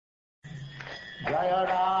Jaya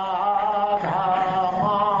Radha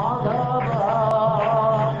Madhava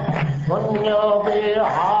Punya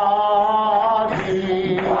Bihari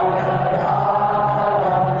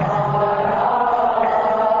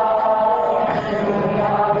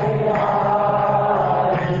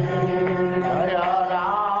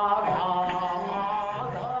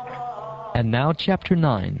And now Chapter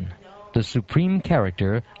 9, the Supreme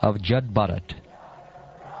Character of Jud Bharat.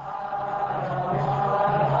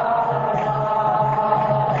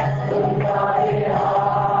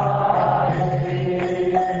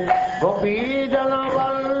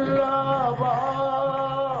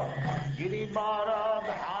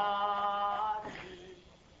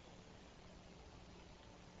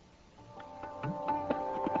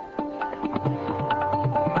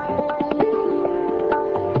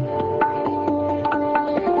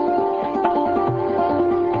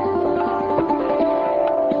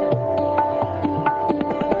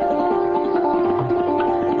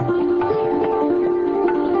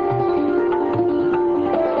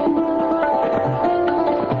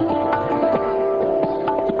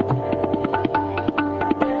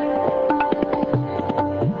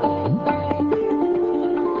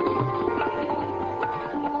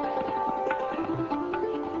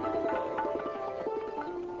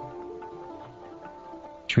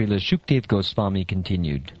 Srila Shukdev Goswami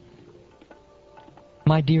continued,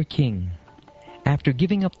 My dear king, after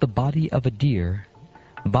giving up the body of a deer,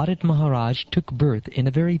 Bharat Maharaj took birth in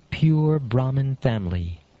a very pure Brahmin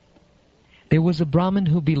family. There was a Brahmin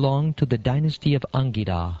who belonged to the dynasty of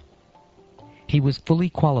Angida. He was fully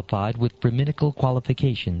qualified with Brahminical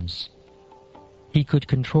qualifications. He could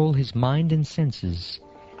control his mind and senses,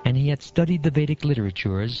 and he had studied the Vedic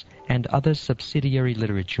literatures and other subsidiary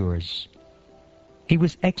literatures. He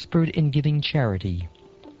was expert in giving charity,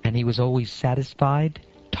 and he was always satisfied,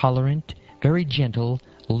 tolerant, very gentle,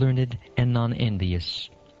 learned, and non-envious.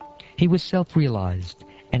 He was self-realized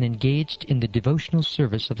and engaged in the devotional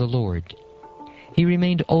service of the Lord. He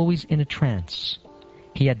remained always in a trance.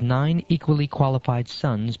 He had 9 equally qualified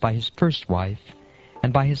sons by his first wife,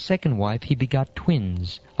 and by his second wife he begot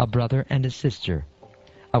twins, a brother and a sister,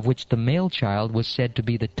 of which the male child was said to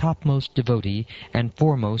be the topmost devotee and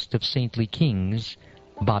foremost of saintly kings,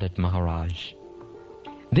 Bharat Maharaj.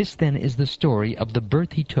 This then is the story of the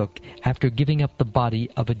birth he took after giving up the body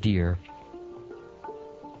of a deer.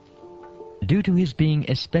 Due to his being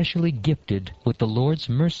especially gifted with the Lord's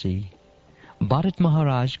mercy, Bharat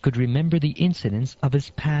Maharaj could remember the incidents of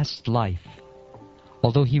his past life.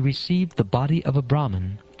 Although he received the body of a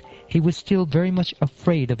Brahmin, he was still very much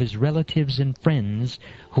afraid of his relatives and friends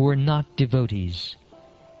who were not devotees.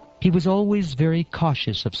 He was always very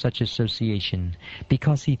cautious of such association,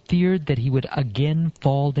 because he feared that he would again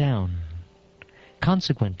fall down.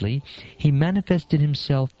 Consequently, he manifested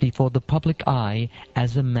himself before the public eye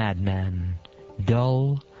as a madman,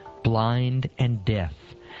 dull, blind, and deaf,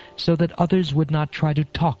 so that others would not try to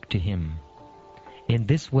talk to him. In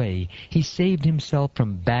this way, he saved himself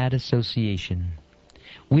from bad association.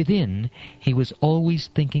 Within, he was always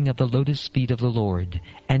thinking of the lotus feet of the Lord,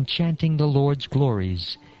 and chanting the Lord's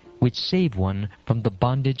glories, which save one from the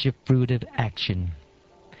bondage of fruitive action.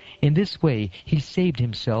 In this way, he saved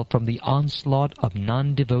himself from the onslaught of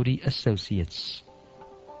non-devotee associates.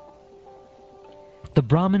 The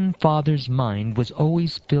Brahmin father's mind was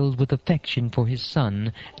always filled with affection for his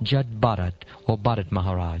son, Jud Bharat, or Bharat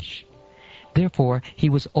Maharaj. Therefore, he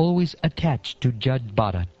was always attached to Jud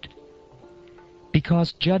Bharat.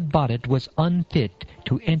 Because Jud Bharat was unfit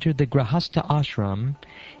to enter the Grahastha ashram,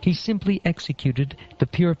 he simply executed the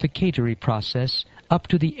purificatory process up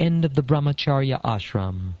to the end of the Brahmacharya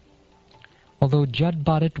ashram. Although Jud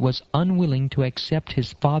Bharat was unwilling to accept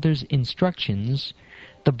his father's instructions,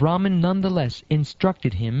 the Brahmin nonetheless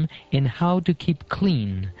instructed him in how to keep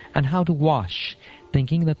clean and how to wash,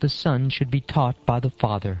 thinking that the son should be taught by the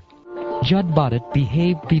father. Jud Bharat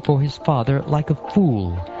behaved before his father like a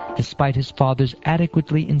fool, despite his father's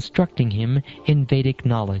adequately instructing him in Vedic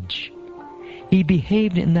knowledge. He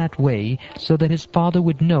behaved in that way so that his father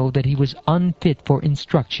would know that he was unfit for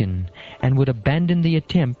instruction and would abandon the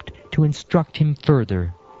attempt to instruct him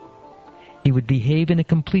further. He would behave in a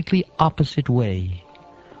completely opposite way.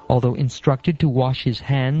 Although instructed to wash his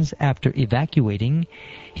hands after evacuating,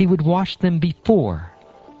 he would wash them before.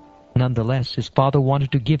 Nonetheless, his father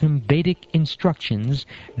wanted to give him Vedic instructions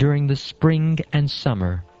during the spring and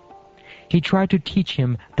summer. He tried to teach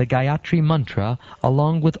him the Gayatri mantra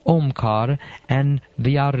along with Omkar and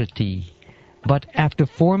Vyarati, but after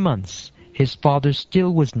 4 months, his father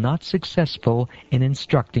still was not successful in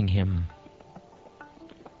instructing him.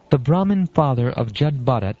 The Brahmin father of Jud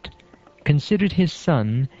Bharat considered his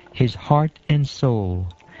son his heart and soul,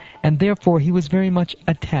 and therefore he was very much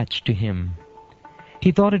attached to him.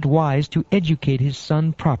 He thought it wise to educate his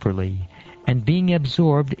son properly, and being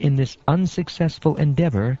absorbed in this unsuccessful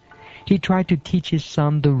endeavor, he tried to teach his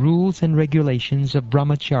son the rules and regulations of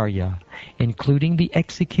brahmacharya, including the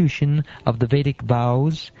execution of the Vedic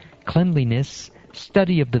vows, cleanliness,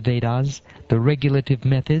 study of the Vedas, the regulative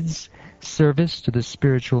methods, service to the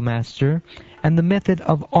spiritual master, and the method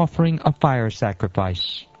of offering a fire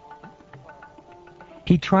sacrifice.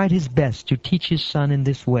 He tried his best to teach his son in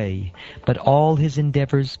this way, but all his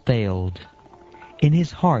endeavors failed. In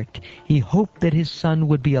his heart, he hoped that his son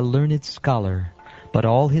would be a learned scholar, but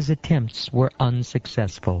all his attempts were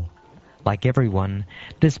unsuccessful. Like everyone,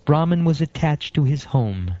 this Brahmin was attached to his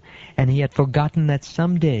home, and he had forgotten that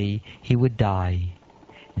some day he would die.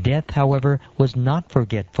 Death, however, was not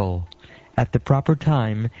forgetful. At the proper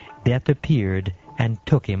time, death appeared and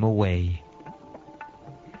took him away.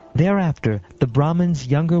 Thereafter, the Brahmin's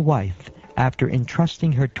younger wife, after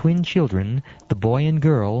entrusting her twin children, the boy and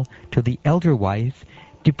girl, to the elder wife,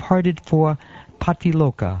 departed for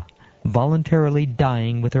Patiloka, voluntarily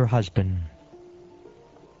dying with her husband.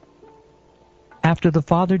 After the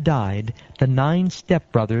father died, the 9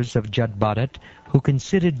 stepbrothers of Jadbharat, who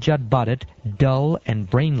considered Jadbharat dull and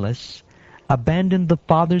brainless, abandoned the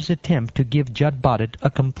father's attempt to give Jadbharat a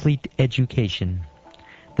complete education.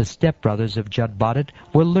 The stepbrothers of Jadbharat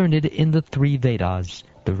were learned in the 3 Vedas,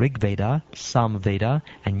 the Rig Veda, Samveda,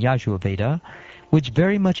 and Yajur Veda, which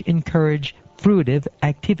very much encourage fruitive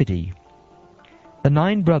activity. The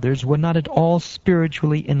 9 brothers were not at all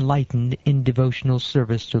spiritually enlightened in devotional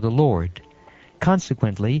service to the Lord.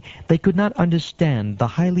 Consequently, they could not understand the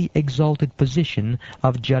highly exalted position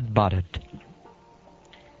of Jadbharat.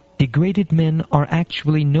 Degraded men are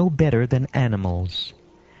actually no better than animals.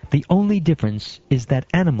 The only difference is that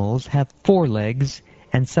animals have 4 legs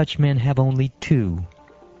and such men have only 2.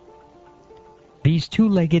 These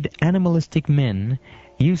 2-legged animalistic men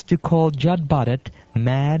used to call Jadbharat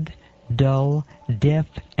mad, dull, deaf,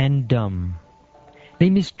 and dumb. They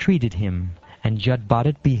mistreated him, and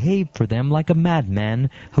Jadbharat behaved for them like a madman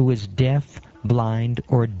who is deaf, blind,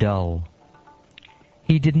 or dull.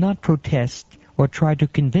 He did not protest or try to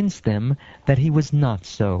convince them that he was not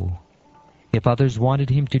so. If others wanted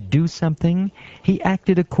him to do something, he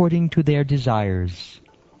acted according to their desires.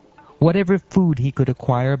 Whatever food he could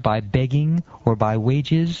acquire by begging or by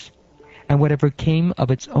wages, and whatever came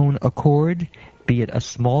of its own accord, be it a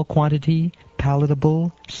small quantity,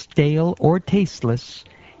 palatable, stale, or tasteless,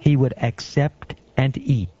 he would accept and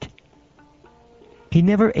eat. He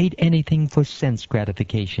never ate anything for sense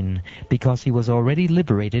gratification, because he was already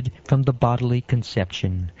liberated from the bodily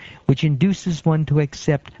conception, which induces one to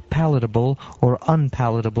accept palatable or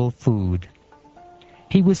unpalatable food.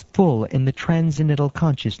 He was full in the transcendental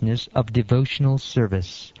consciousness of devotional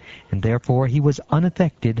service, and therefore he was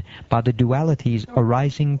unaffected by the dualities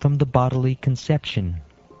arising from the bodily conception.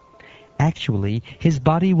 Actually, his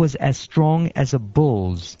body was as strong as a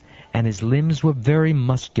bull's, and his limbs were very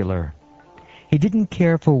muscular. He didn't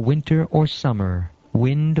care for winter or summer,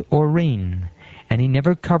 wind or rain, and he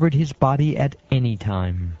never covered his body at any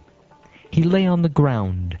time. He lay on the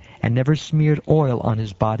ground and never smeared oil on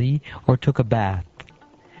his body or took a bath.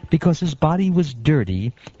 Because his body was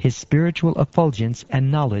dirty, his spiritual effulgence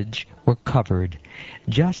and knowledge were covered,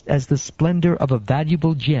 just as the splendor of a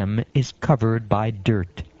valuable gem is covered by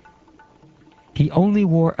dirt. He only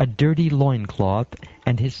wore a dirty loincloth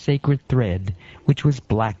and his sacred thread, which was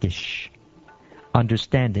blackish.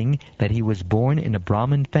 Understanding that he was born in a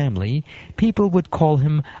Brahmin family, people would call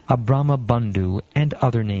him a Brahma Bandhu and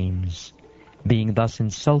other names. Being thus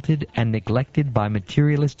insulted and neglected by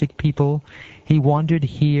materialistic people, he wandered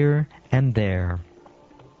here and there.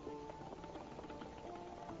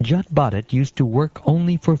 Jadbharat used to work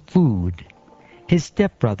only for food. His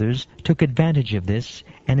stepbrothers took advantage of this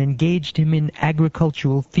and engaged him in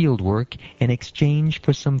agricultural fieldwork in exchange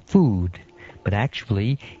for some food. But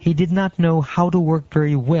actually, he did not know how to work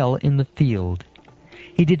very well in the field.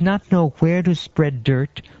 He did not know where to spread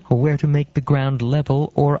dirt or where to make the ground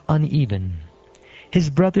level or uneven. His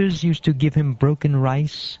brothers used to give him broken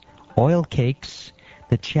rice, oil cakes,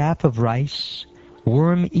 the chaff of rice,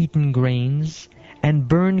 worm-eaten grains, and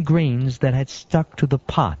burned grains that had stuck to the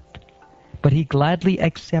pot. But he gladly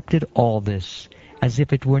accepted all this, as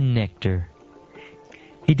if it were nectar.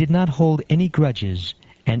 He did not hold any grudges,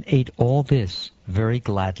 and ate all this very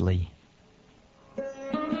gladly.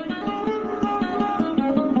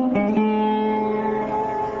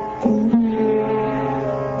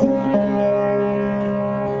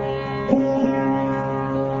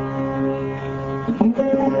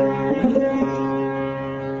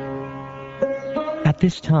 At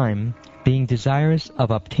this time, being desirous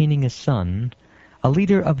of obtaining a son, a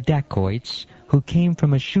leader of dacoits, who came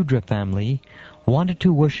from a Shudra family, wanted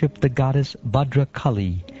to worship the goddess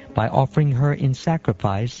Bhadrakali by offering her in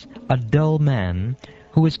sacrifice a dull man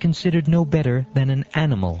who was considered no better than an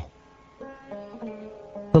animal.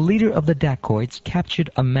 The leader of the dacoits captured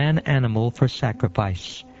a man-animal for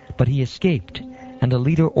sacrifice, but he escaped, and the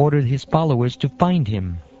leader ordered his followers to find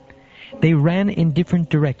him. They ran in different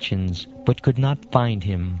directions, but could not find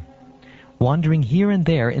him. Wandering here and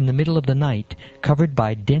there in the middle of the night, covered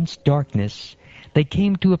by dense darkness, they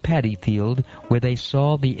came to a paddy field where they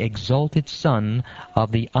saw the exalted son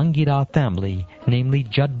of the Angira family, namely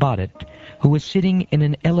Jadbharat, who was sitting in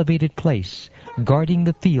an elevated place, guarding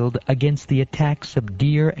the field against the attacks of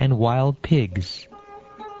deer and wild pigs.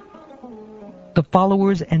 The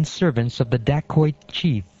followers and servants of the dacoit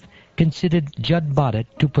chief considered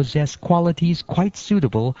Jadbharat to possess qualities quite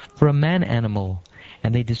suitable for a man-animal,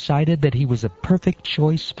 and they decided that he was a perfect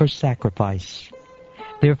choice for sacrifice.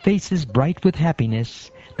 Their faces bright with happiness,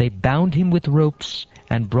 they bound him with ropes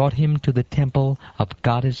and brought him to the temple of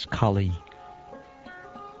goddess Kali.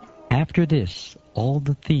 After this, all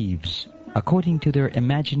the thieves, according to their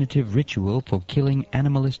imaginative ritual for killing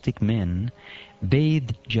animalistic men,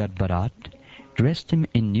 bathed Jadbharat, dressed him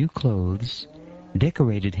in new clothes,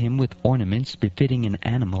 decorated him with ornaments befitting an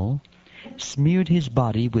animal, smeared his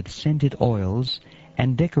body with scented oils,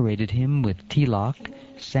 and decorated him with tilak,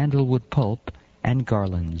 sandalwood pulp, and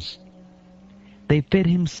garlands. They fed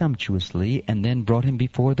him sumptuously and then brought him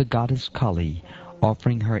before the goddess Kali,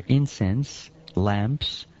 offering her incense,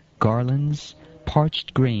 lamps, garlands,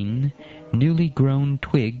 parched grain, newly grown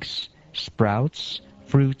twigs, sprouts,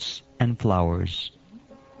 fruits, and flowers.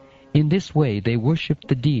 In this way they worshipped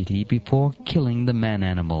the deity before killing the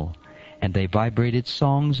man-animal, and they vibrated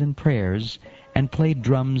songs and prayers and played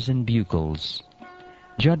drums and bugles.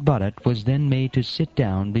 Jadbharat was then made to sit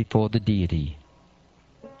down before the deity.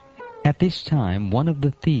 At this time, one of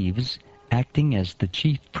the thieves, acting as the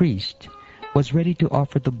chief priest, was ready to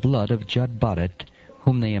offer the blood of Jadbharat,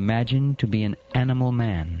 whom they imagined to be an animal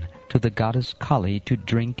man, to the goddess Kali to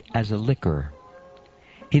drink as a liquor.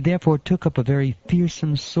 He therefore took up a very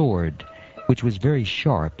fearsome sword, which was very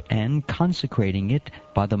sharp, and, consecrating it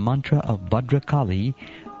by the mantra of Bhadrakali,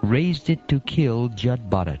 raised it to kill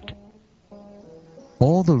Jadbharat.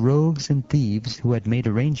 All the rogues and thieves who had made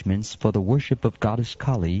arrangements for the worship of goddess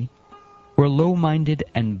Kali were low-minded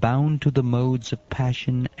and bound to the modes of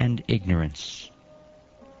passion and ignorance.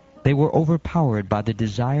 They were overpowered by the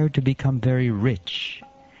desire to become very rich.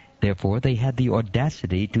 Therefore they had the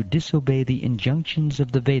audacity to disobey the injunctions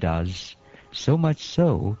of the Vedas, so much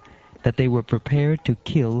so that they were prepared to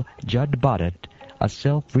kill Jadbharat, a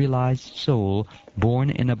self-realized soul born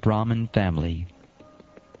in a Brahmin family.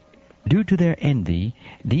 Due to their envy,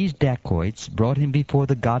 these dacoits brought him before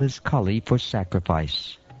the goddess Kali for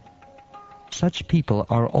sacrifice. Such people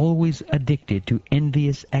are always addicted to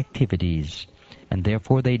envious activities, and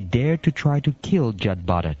therefore they dared to try to kill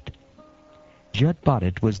Jadbharat.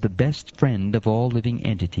 Jadbharat was the best friend of all living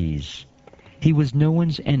entities. He was no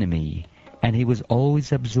one's enemy, and he was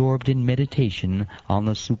always absorbed in meditation on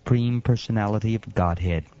the Supreme Personality of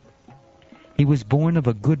Godhead. He was born of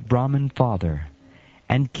a good Brahmin father,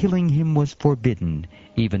 and killing him was forbidden,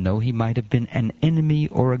 even though he might have been an enemy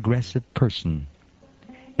or aggressive person.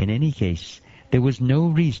 In any case, there was no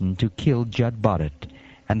reason to kill Jadbharat,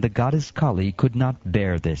 and the goddess Kali could not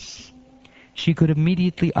bear this. She could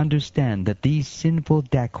immediately understand that these sinful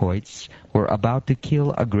dacoits were about to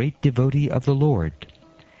kill a great devotee of the Lord.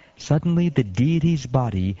 Suddenly the deity's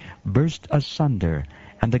body burst asunder,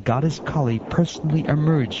 and the goddess Kali personally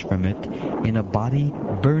emerged from it in a body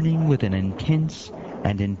burning with an intense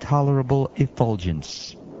and intolerable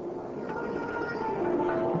effulgence.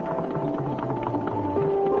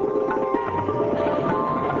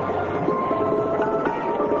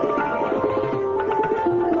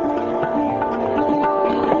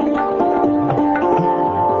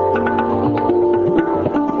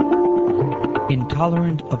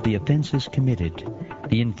 Intolerant of the offenses committed,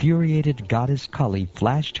 the infuriated goddess Kali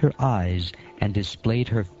flashed her eyes and displayed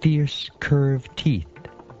her fierce, curved teeth.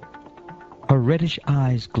 Her reddish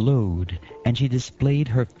eyes glowed, and she displayed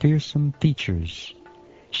her fearsome features.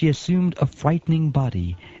 She assumed a frightening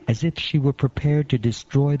body, as if she were prepared to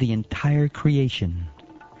destroy the entire creation.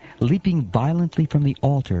 Leaping violently from the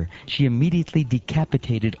altar, she immediately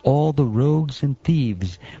decapitated all the rogues and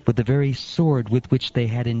thieves with the very sword with which they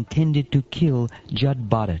had intended to kill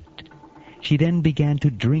Jadbharat. She then began to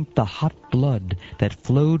drink the hot blood that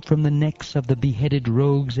flowed from the necks of the beheaded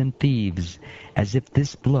rogues and thieves, as if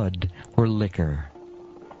this blood were liquor.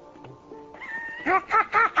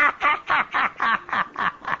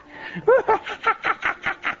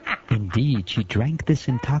 Indeed, she drank this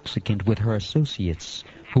intoxicant with her associates,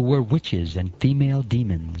 who were witches and female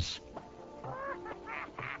demons.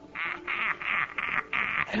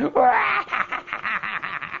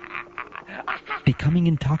 Becoming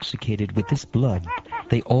intoxicated with this blood,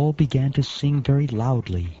 they all began to sing very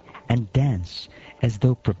loudly and dance as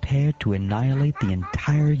though prepared to annihilate the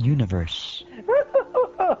entire universe.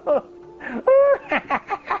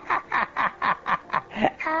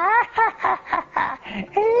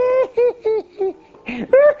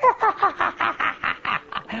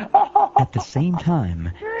 At the same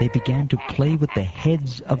time, they began to play with the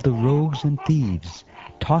heads of the rogues and thieves,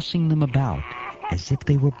 tossing them about as if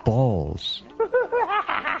they were balls.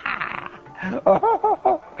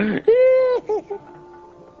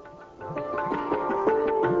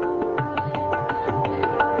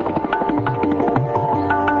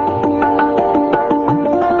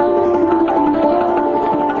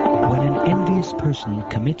 When an envious person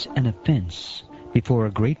commits an offense before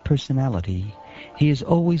a great personality, he is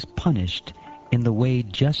always punished in the way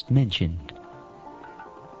just mentioned.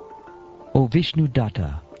 O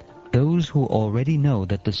Vishnudatta, those who already know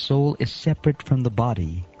that the soul is separate from the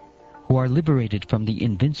body, who are liberated from the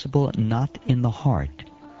invincible knot in the heart,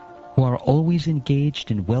 who are always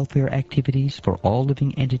engaged in welfare activities for all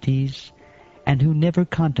living entities, and who never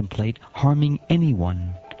contemplate harming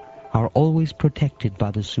anyone, are always protected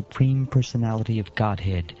by the Supreme Personality of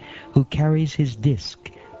Godhead, who carries his disc,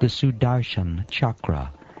 the Sudarshan Chakra,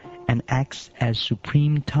 and acts as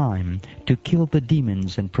supreme time to kill the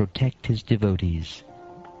demons and protect his devotees.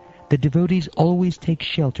 The devotees always take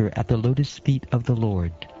shelter at the lotus feet of the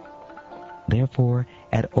Lord. Therefore,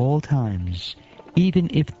 at all times, even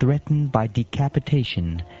if threatened by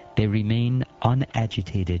decapitation, they remain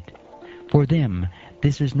unagitated. For them,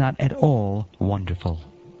 this is not at all wonderful.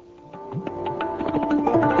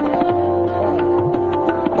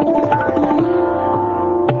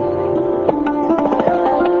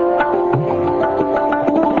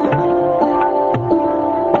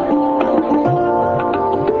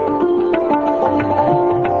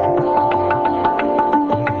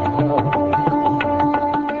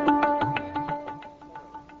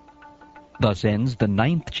 Thus ends the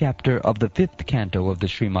 9th chapter of the 5th canto of the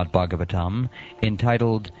Srimad Bhagavatam,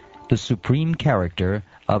 entitled The Supreme Character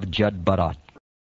of Jad Bharat.